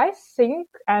I think,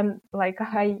 and like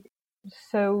I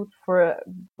thought for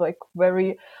like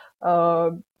very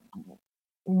uh,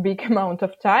 big amount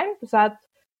of time, that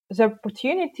the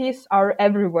opportunities are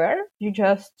everywhere. You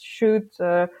just should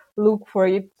look for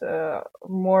it uh,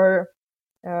 more.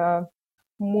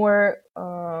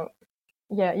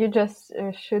 Yeah, you just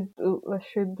should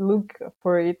look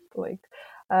for it like,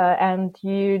 and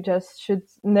you just should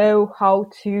know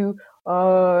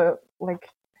like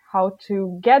how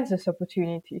to get this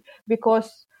opportunity,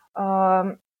 because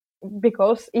um,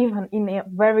 even in a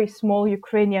very small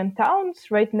Ukrainian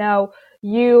towns right now,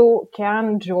 you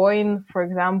can join, for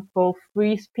example,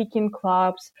 free speaking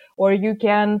clubs, or you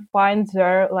can find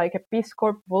there like a Peace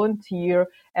Corps volunteer,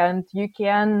 and you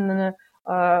can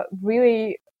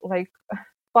really like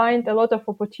find a lot of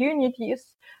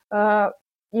opportunities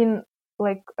in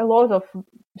like a lot of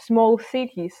small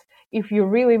cities if you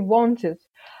really want it.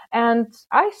 And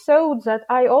I thought that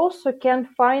I also can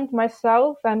find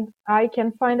myself, and I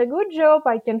can find a good job,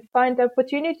 I can find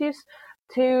opportunities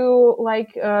to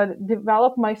like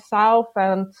develop myself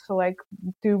and like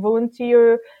to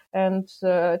volunteer and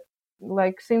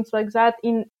like things like that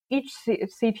in each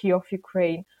city of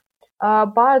Ukraine.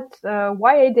 But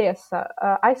why Odessa?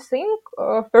 I think,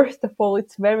 first of all,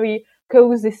 it's very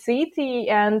cozy city,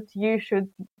 and you should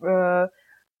uh,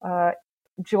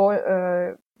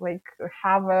 join, like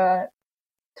have a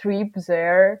trip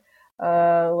there.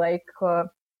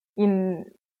 In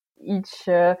each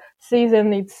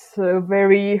season, it's a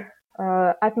very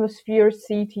atmosphere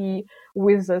city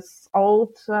with this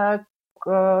old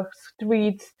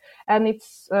streets, and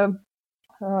it's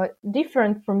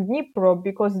different from Dnipro,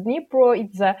 because Dnipro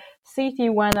is a city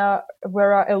where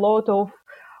are a lot of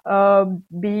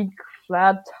big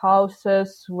flat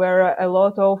houses, where a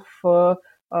lot of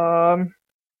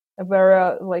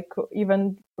where like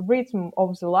even rhythm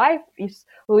of the life is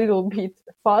a little bit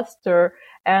faster,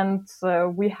 and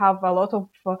we have a lot of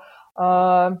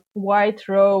white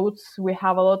roads, we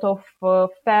have a lot of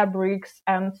fabrics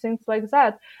and things like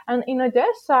that. And in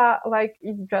Odessa, like,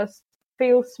 it just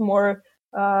feels more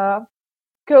uh,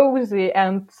 cozy,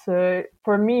 and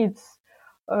for me it's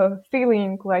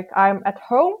feeling like I'm at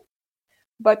home.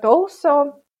 But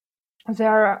also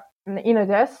there in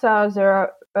Odessa there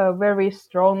are a very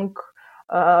strong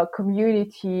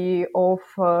community of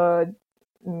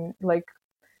like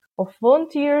of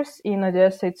volunteers in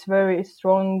Odessa. It's very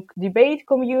strong debate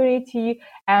community,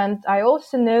 and I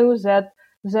also know that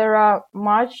there are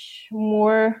much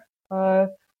more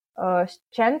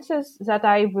chances that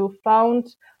I will find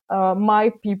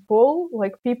my people,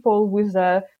 like people with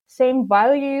the same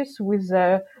values, with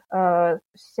the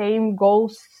same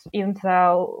goals in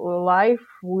their life,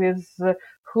 with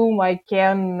whom I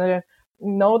can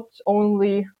not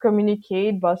only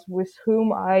communicate, but with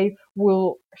whom I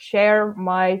will share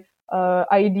my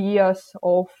ideas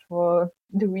of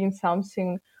doing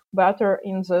something better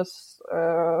in this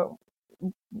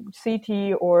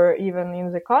city or even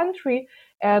in the country.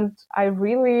 And I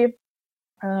really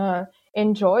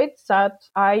enjoyed that.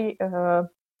 I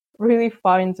really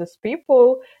find these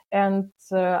people, and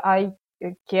I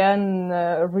can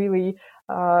really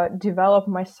develop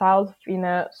myself in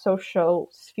a social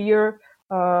sphere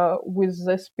with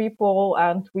these people,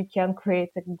 and we can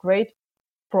create a great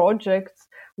projects.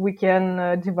 We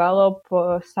can develop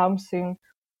something,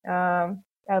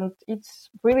 and it's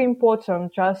really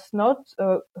important just not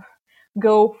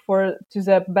go for to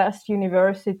the best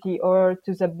university or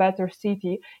to the better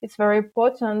city. It's very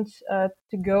important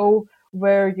to go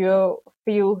where you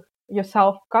feel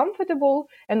yourself comfortable,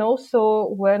 and also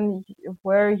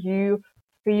where you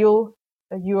feel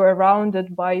you are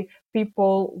surrounded by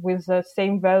people with the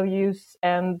same values,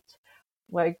 and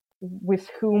like with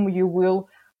whom you will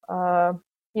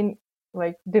in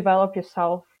like develop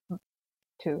yourself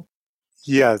too.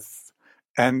 Yes.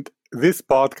 And this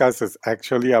podcast is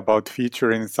actually about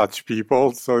featuring such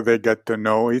people so they get to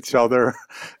know each other,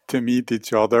 to meet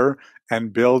each other,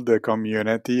 and build a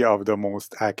community of the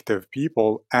most active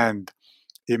people. And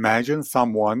imagine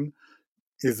someone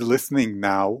is listening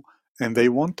now and they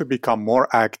want to become more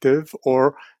active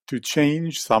or to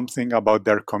change something about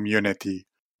their community,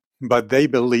 but they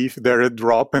believe they're a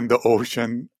drop in the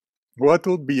ocean. What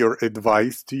would be your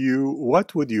advice to you?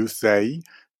 What would you say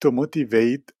to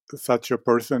motivate such a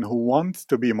person who wants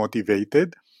to be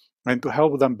motivated and to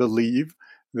help them believe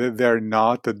that they're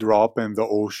not a drop in the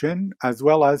ocean, as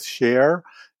well as share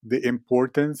the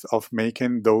importance of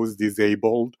making those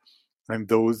disabled and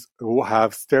those who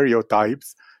have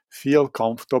stereotypes feel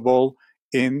comfortable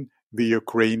in the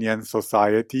Ukrainian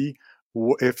society?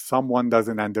 If someone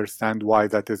doesn't understand why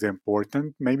that is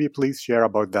important, maybe please share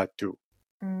about that too.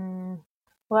 Mm,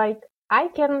 like, I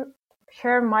can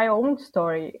share my own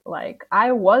story. Like,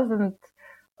 I wasn't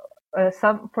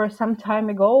some time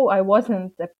ago, I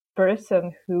wasn't a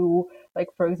person who, like,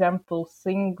 for example,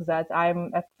 think that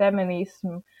I'm a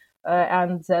feminism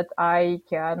and that I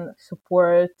can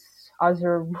support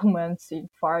other women in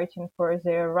fighting for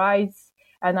their rights.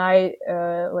 And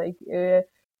uh,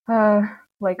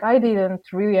 like, I didn't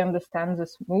really understand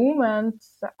this movement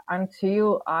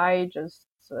until I just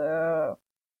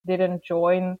didn't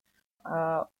join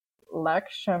uh,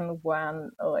 election when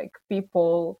like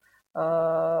people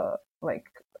uh, like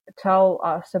tell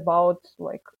us about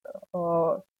like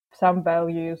uh, some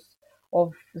values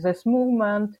of this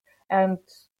movement. And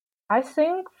I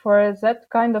think for that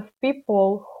kind of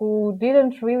people who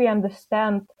didn't really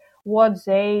understand what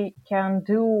they can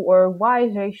do or why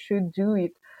they should do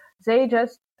it, they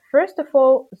just, first of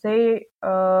all, they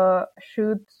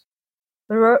should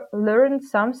learn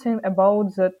something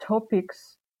about the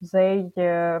topics they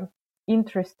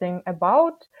interesting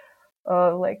about.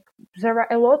 Like, there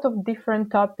are a lot of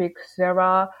different topics. There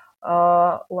are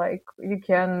like, you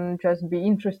can just be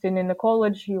interested in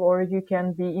ecology, or you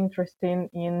can be interested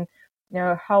in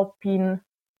helping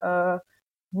uh,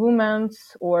 women,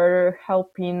 or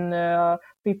helping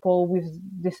people with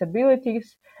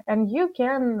disabilities, and you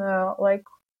can like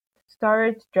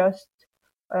start just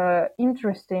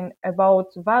interesting about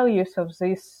values of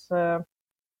this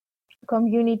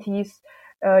communities,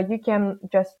 you can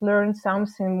just learn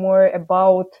something more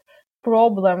about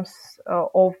problems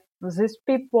of these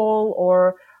people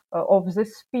or of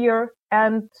this sphere.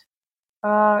 And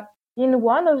in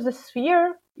one of the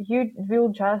sphere, you will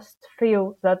just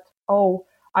feel that, oh,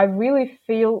 I really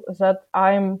feel that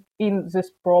I'm in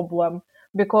this problem.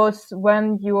 Because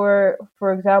when you're,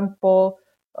 for example,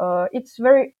 it's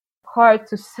very hard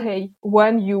to say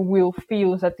when you will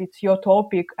feel that it's your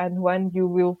topic and when you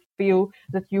will feel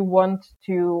that you want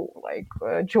to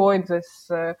join this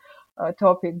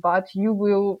topic. But you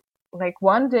will, like,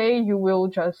 one day you will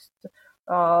just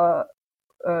uh,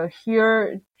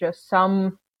 hear just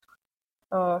some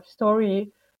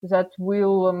story that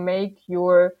will make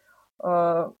your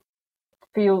uh,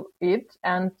 feel it,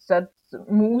 and that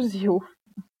moves you,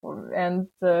 and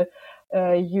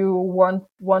you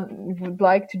would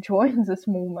like to join this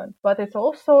movement. But it's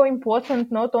also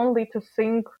important not only to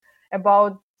think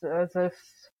about this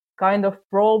kind of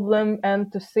problem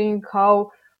and to think how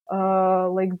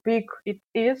big it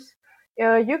is.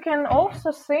 You can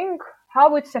also think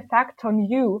how its effect on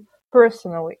you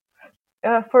personally.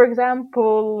 For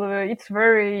example, it's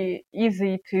very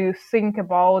easy to think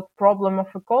about problem of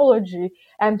ecology,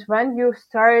 and when you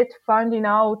start finding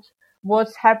out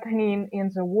what's happening in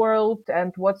the world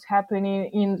and what's happening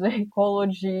in the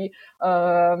ecology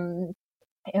um,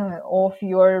 of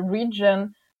your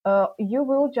region, you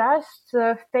will just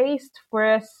faced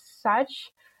for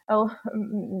such a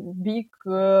big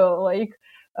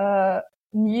uh,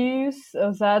 news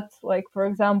that, like, for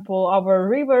example, our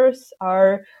rivers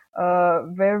are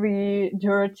very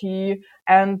dirty,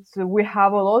 and we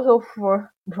have a lot of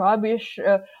rubbish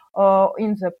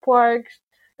in the parks.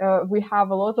 We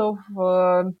have a lot of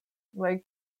like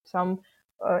some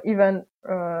even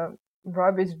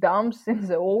rubbish dumps in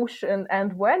the ocean.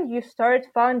 And when you start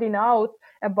finding out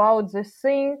about this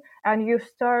thing and you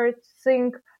start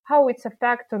think how it's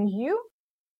affect on you,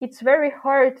 it's very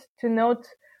hard to not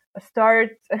start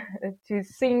to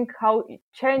think how it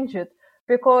changed it,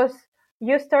 because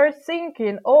you start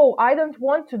thinking, oh, I don't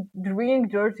want to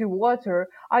drink dirty water,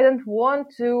 I don't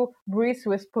want to breathe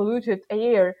with polluted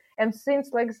air, and things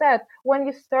like that. When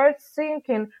you start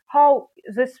thinking how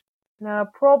this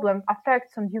problem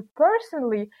affects on you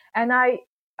personally, and I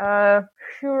uh,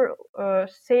 sure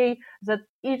say that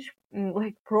each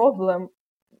problem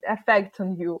affects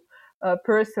on you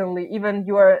personally, even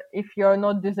if you're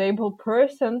not disabled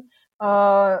person,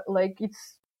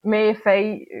 it's may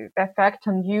affect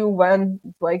on you when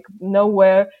like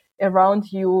nowhere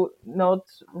around you not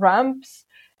ramps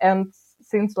and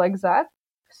things like that.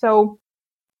 So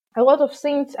a lot of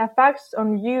things affects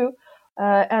on you,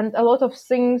 and a lot of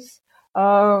things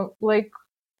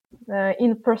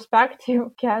in perspective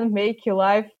can make your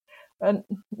life uh,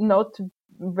 not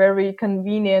very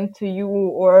convenient to you,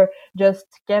 or just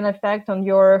can affect on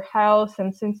your health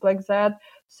and things like that.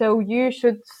 So you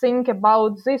should think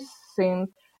about this thing,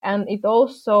 and it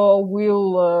also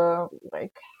will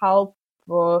help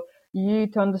you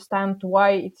to understand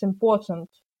why it's important.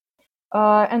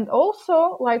 And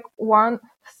also, like, one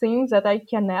thing that I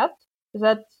can add,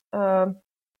 that uh,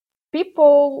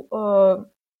 people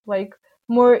like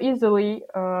more easily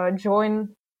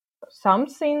join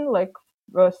something like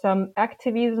some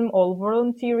activism or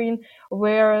volunteering,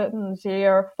 where they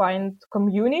find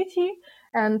community,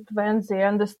 and when they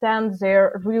understand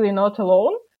they're really not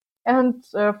alone. And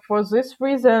for this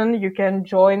reason, you can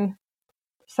join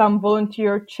some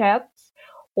volunteer chats,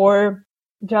 or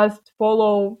just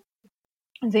follow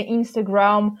the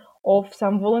Instagram of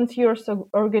some volunteers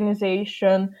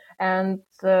organization, and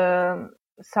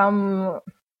some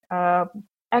uh,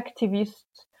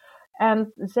 activists. And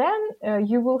then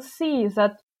you will see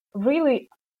that really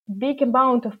big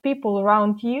amount of people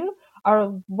around you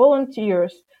are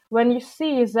volunteers. When you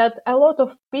see that a lot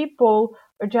of people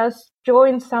just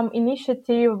join some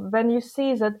initiative, when you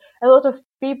see that a lot of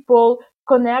people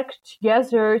connect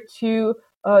together to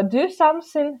do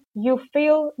something, you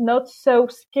feel not so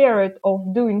scared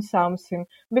of doing something,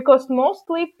 because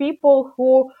mostly people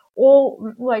who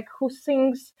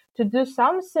thinks to do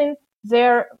something,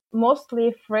 they're mostly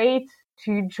afraid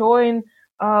to join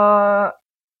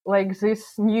this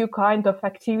new kind of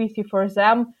activity for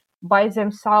them by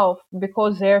themselves,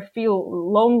 because they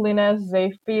feel loneliness,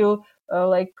 they feel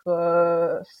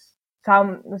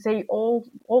some they all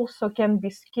also can be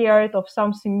scared of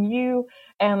something new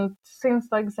and things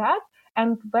like that.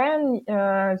 And when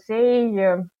they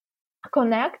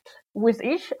connect with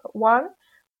each one,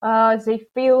 they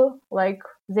feel like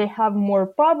they have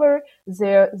more power,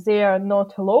 they are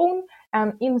not alone,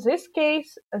 and in this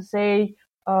case they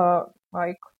uh,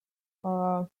 like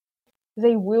uh,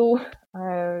 they will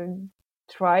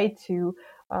try to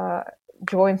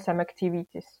join some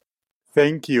activities.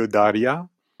 Thank you, Daria.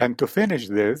 And to finish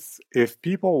this, if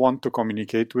people want to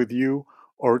communicate with you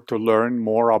or to learn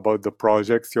more about the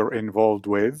projects you're involved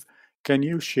with, can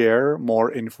you share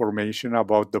more information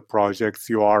about the projects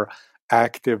you are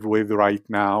active with right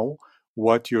now,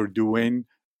 what you're doing,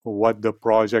 what the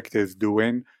project is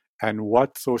doing, and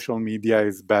what social media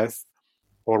is best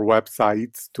or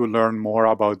websites to learn more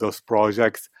about those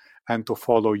projects and to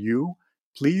follow you?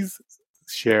 Please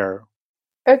share.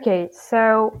 Okay,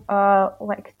 so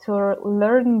like to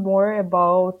learn more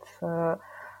about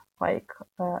like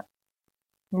uh,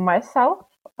 myself,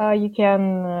 you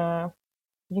can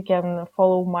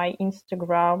follow my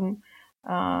Instagram,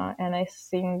 and I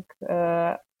think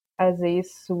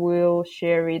Aziz will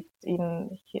share it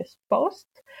in his post.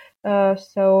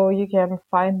 So you can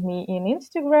find me in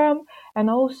Instagram, and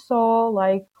also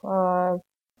like I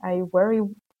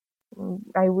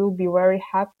will be very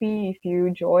happy if you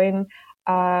join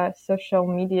social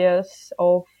medias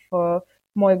of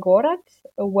Moj Gorod,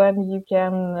 when you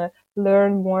can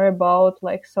learn more about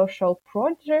like social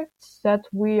projects that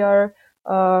uh,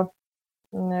 uh,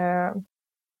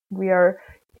 we are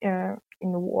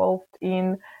involved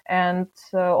in, and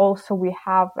also we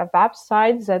have a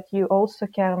website that you also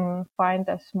can find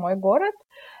as Moj Gorod,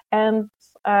 and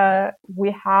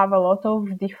we have a lot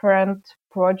of different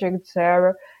projects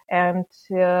there, and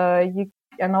you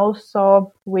and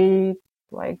also we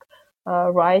like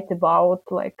write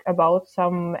about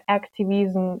some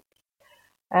activism,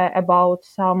 about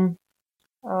some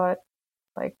uh,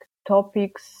 like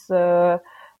topics,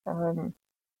 um,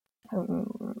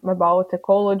 about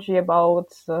ecology,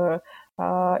 about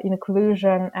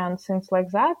inclusion and things like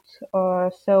that.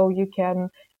 So you can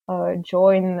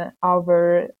join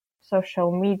our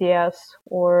social medias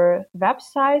or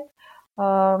website,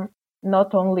 um,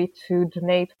 not only to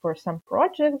donate for some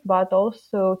project, but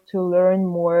also to learn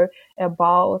more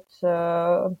about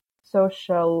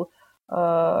social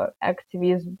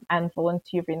activism and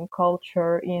volunteering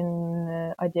culture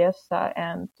in Odessa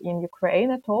and in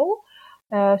Ukraine at all.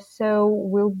 So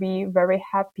we'll be very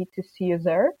happy to see you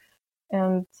there.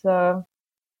 And I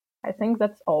think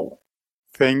that's all.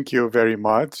 Thank you very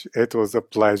much. It was a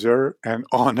pleasure and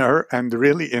honor and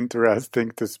really interesting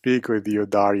to speak with you,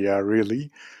 Daria, really.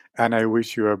 And I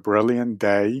wish you a brilliant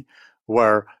day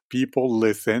where people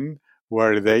listen,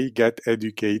 where they get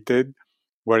educated,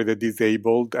 where the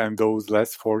disabled and those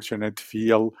less fortunate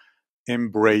feel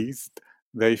embraced,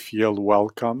 they feel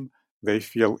welcome, they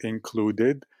feel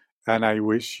included. And I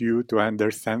wish you to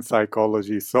understand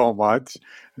psychology so much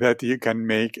that you can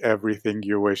make everything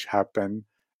you wish happen.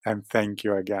 And thank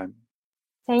you again.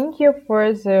 Thank you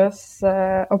for this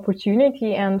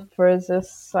opportunity and for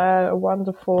this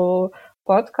wonderful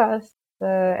podcast.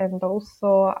 And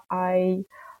also,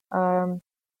 um,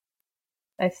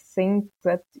 I think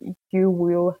that you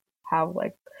will have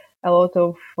like a lot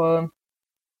of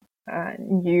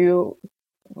new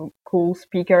cool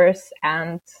speakers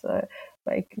and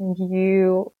like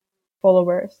new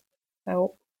followers.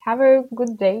 So have a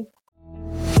good day.